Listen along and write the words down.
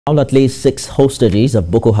Now, at least 6 hostages of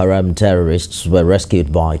Boko Haram terrorists were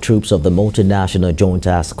rescued by troops of the Multinational Joint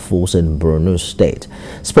Task Force in Borno State.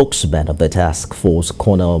 Spokesman of the task force,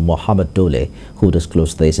 Colonel Mohammed Dole, who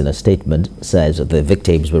disclosed this in a statement, says the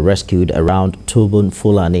victims were rescued around Tubun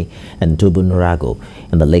Fulani and Tubun Rago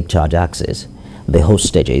in the Lake Chad axis. The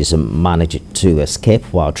hostages managed to escape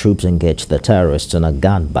while troops engaged the terrorists in a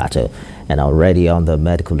gun battle and are already under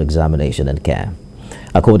medical examination and care.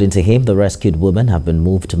 According to him, the rescued women have been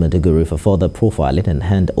moved to Maiduguri for further profiling and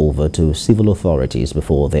hand over to civil authorities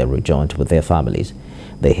before they are rejoined with their families.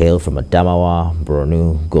 They hail from Adamawa,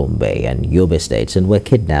 Borno, Gombe and Yobe states and were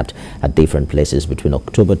kidnapped at different places between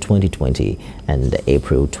October 2020 and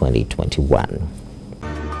April 2021.